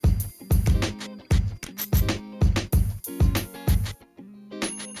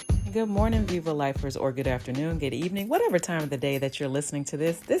Good morning, Viva Lifers, or good afternoon, good evening, whatever time of the day that you're listening to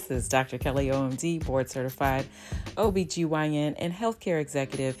this. This is Dr. Kelly, OMD, board certified OBGYN and healthcare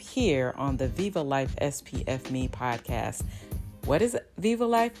executive here on the Viva Life SPF Me podcast. What is Viva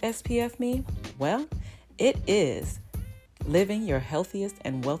Life SPF Me? Well, it is living your healthiest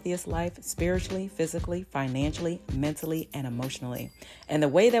and wealthiest life spiritually, physically, financially, mentally, and emotionally. And the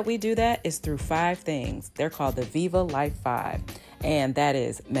way that we do that is through 5 things. They're called the Vivalife 5. And that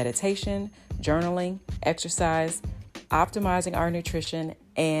is meditation, journaling, exercise, optimizing our nutrition,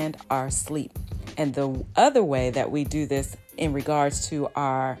 and our sleep. And the other way that we do this in regards to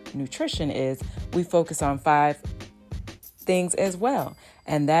our nutrition is we focus on 5 things as well.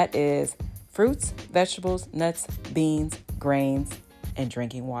 And that is fruits, vegetables, nuts, beans, grains, and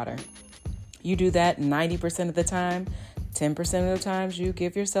drinking water. You do that 90% of the time. 10% of the times you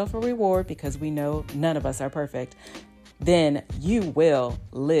give yourself a reward because we know none of us are perfect. Then you will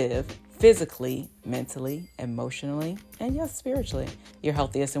live physically, mentally, emotionally, and yes, spiritually, your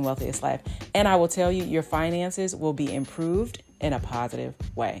healthiest and wealthiest life. And I will tell you, your finances will be improved in a positive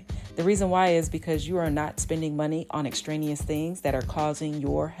way. The reason why is because you are not spending money on extraneous things that are causing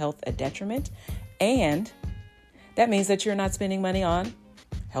your health a detriment. And that means that you're not spending money on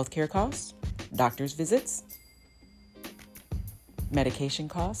healthcare costs, doctor's visits, medication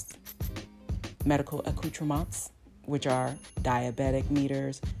costs, medical accoutrements, which are diabetic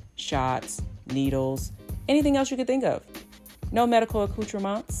meters, shots, needles, anything else you could think of. No medical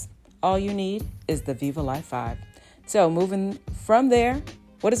accoutrements. All you need is the Vivalife 5. So moving from there,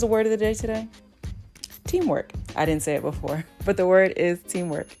 what is the word of the day today? Teamwork. I didn't say it before, but the word is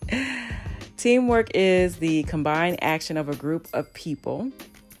teamwork. Teamwork is the combined action of a group of people,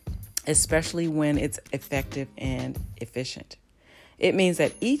 especially when it's effective and efficient. It means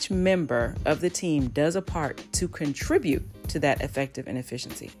that each member of the team does a part to contribute to that effective and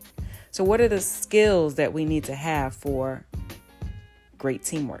efficiency. So what are the skills that we need to have for great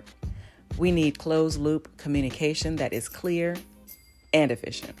teamwork? We need closed loop communication that is clear and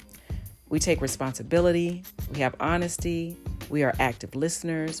efficient. We take responsibility. We have honesty. We are active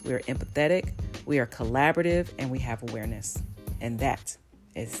listeners. We are empathetic. We are collaborative, and we have awareness. And that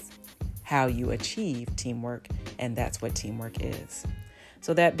is how you achieve teamwork, and that's what teamwork is.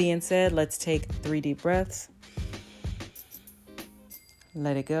 So that being said, let's take 3 deep breaths.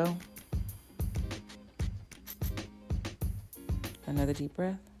 Let it go. Another deep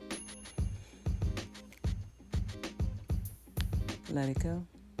breath. Let it go.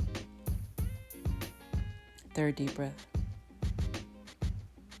 3rd deep breath.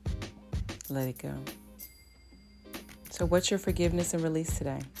 Let it go. So what's your forgiveness and release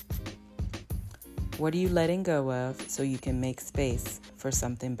today? What are you letting go of so you can make space for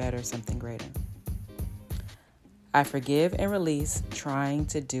something better, something greater? I forgive and release trying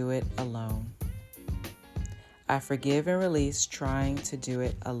to do it alone. I forgive and release trying to do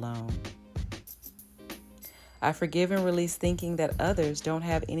it alone. I forgive and release thinking that others don't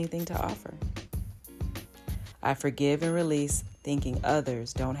have anything to offer. I forgive and release thinking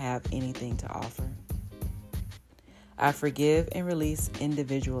others don't have anything to offer. I forgive and release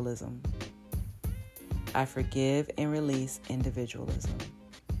individualism. I forgive and release individualism.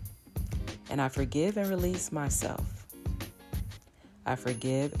 And I forgive and release myself. I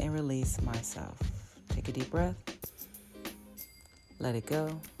forgive and release myself. Take a deep breath. Let it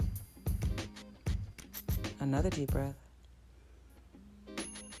go. Another deep breath.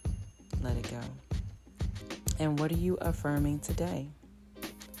 Let it go. And what are you affirming today?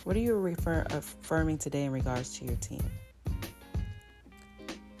 What are you affirming today in regards to your team?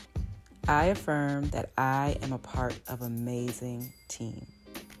 I affirm that I am a part of an amazing team.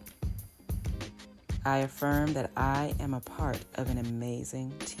 I affirm that I am a part of an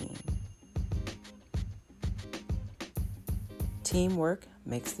amazing team. Teamwork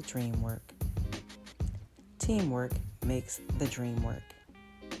makes the dream work. Teamwork makes the dream work.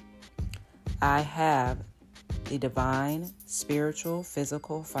 I have the divine, spiritual,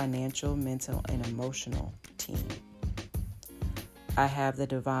 physical, financial, mental, and emotional team. I have the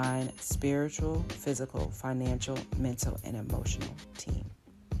divine, spiritual, physical, financial, mental, and emotional team.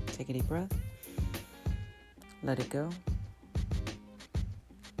 Take a deep breath. Let it go.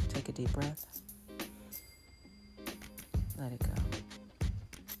 Take a deep breath. Let it go.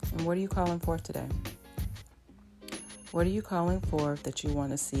 And what are you calling forth today? What are you calling forth that you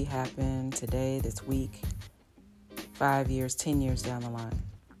want to see happen today, this week, 5 years, 10 years down the line?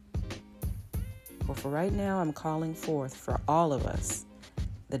 Well, for right now, I'm calling forth for all of us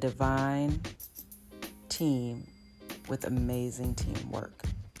the divine team with amazing teamwork.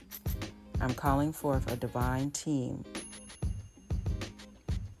 I'm calling forth a divine team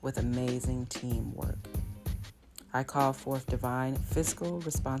with amazing teamwork. I call forth divine fiscal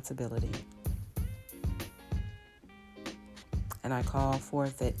responsibility. And I call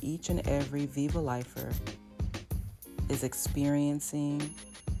forth that each and every Vivalifer is experiencing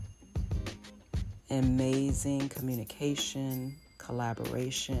amazing communication,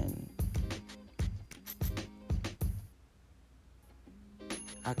 collaboration.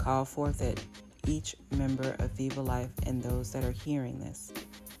 I call forth that each member of Vivalife and those that are hearing this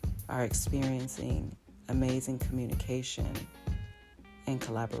are experiencing amazing communication and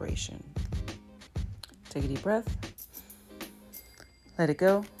collaboration. Take a deep breath. Let it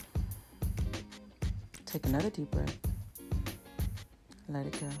go. Take another deep breath. Let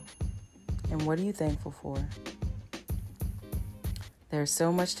it go. And what are you thankful for? There's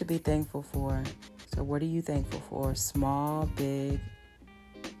so much to be thankful for. So what are you thankful for? Small, big,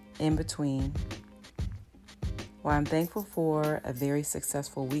 in between. Well, I'm thankful for a very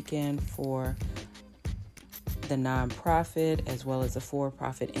successful weekend for the nonprofit as well as the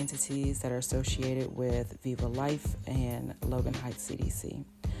for-profit entities that are associated with Vivalife and Logan Heights CDC.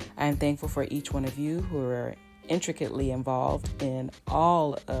 I am thankful for each one of you who are intricately involved in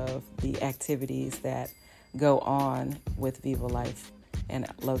all of the activities that go on with Vivalife and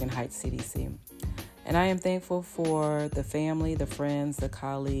Logan Heights CDC. And I am thankful for the family, the friends, the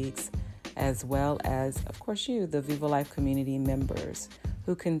colleagues, as well as, of course, you, the Vivalife community members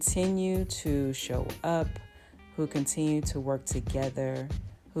who continue to show up, who continue to work together,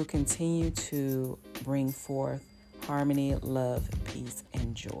 who continue to bring forth harmony, love, peace,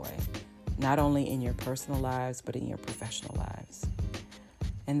 and joy, not only in your personal lives, but in your professional lives.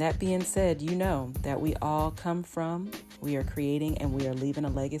 And that being said, you know that we all come from, we are creating, and we are leaving a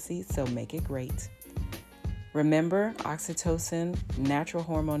legacy, so make it great. Remember, oxytocin, natural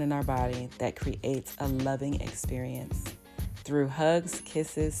hormone in our body that creates a loving experience through hugs,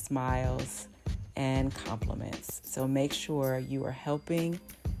 kisses, smiles, and compliments. So make sure you are helping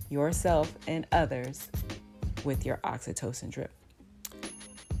yourself and others with your oxytocin drip.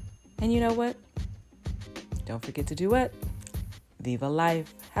 And you know what? Don't forget to do what? Viva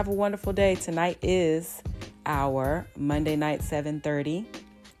Life. Have a wonderful day. Tonight is our Monday night 7:30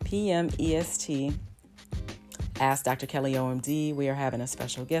 p.m. EST. Ask Dr. Kelly OMD. We are having a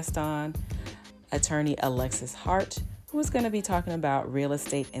special guest on, attorney Alexis Hart, who is going to be talking about real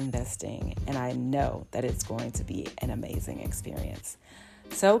estate investing. And I know that it's going to be an amazing experience.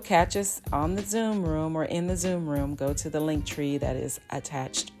 So catch us on the Zoom room or in the Zoom room. Go to the link tree that is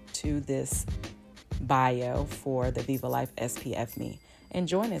attached to this bio for the Vivalife SPF Me. And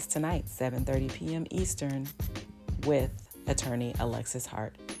join us tonight, 7:30 p.m. Eastern, with attorney Alexis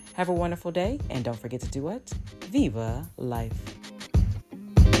Hart. Have a wonderful day, and don't forget to do what? Viva Life.